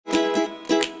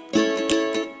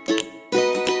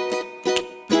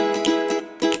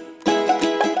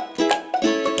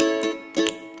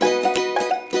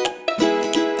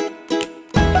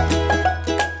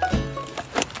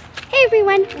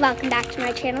welcome back to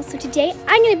my channel. So today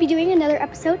I'm going to be doing another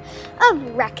episode of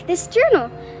Wreck This Journal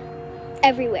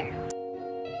everywhere.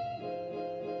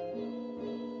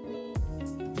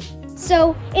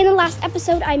 So in the last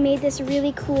episode I made this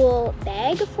really cool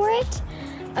bag for it.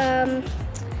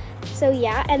 So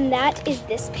yeah, and that is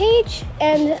this page,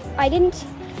 and I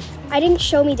didn't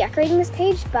show me decorating this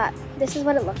page, but this is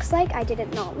what it looks like. I did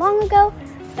it not long ago.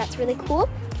 That's really cool.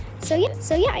 So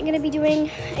yeah, I'm gonna be doing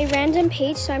a random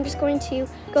page, so I'm just going to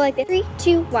go like this. 3,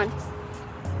 2, 1.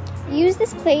 Use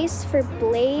this place for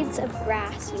blades of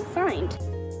grass you find.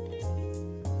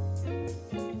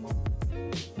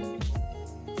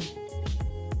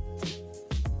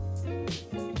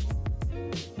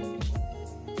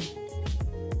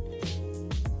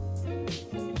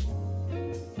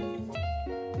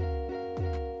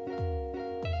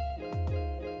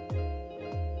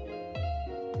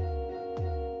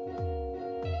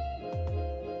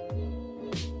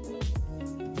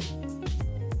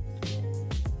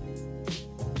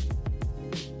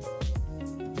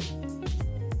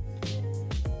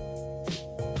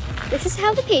 This is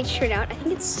how the page turned out. I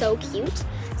think it's so cute.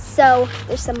 So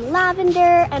there's some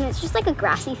lavender, and it's just like a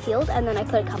grassy field, and then I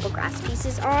put a couple grass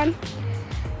pieces on.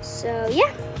 So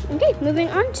yeah, okay, moving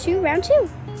on to round 2.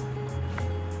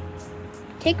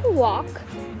 Take a walk,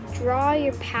 draw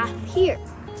your path here.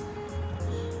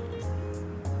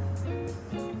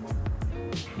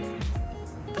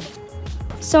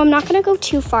 So I'm not gonna go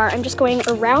too far. I'm just going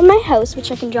around my house,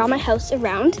 which I can draw my house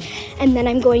around, and then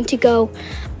I'm going to go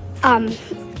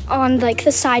on like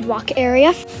the sidewalk area.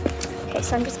 Okay,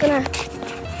 so I'm just gonna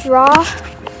draw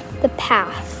the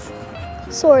path,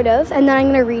 sort of, and then I'm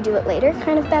gonna redo it later,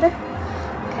 kind of better.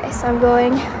 Okay, so I'm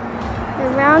going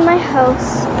around my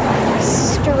house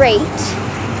straight.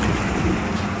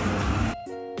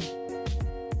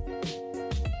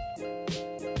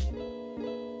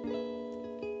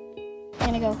 I'm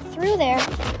gonna go through there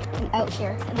and out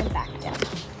here and then back down.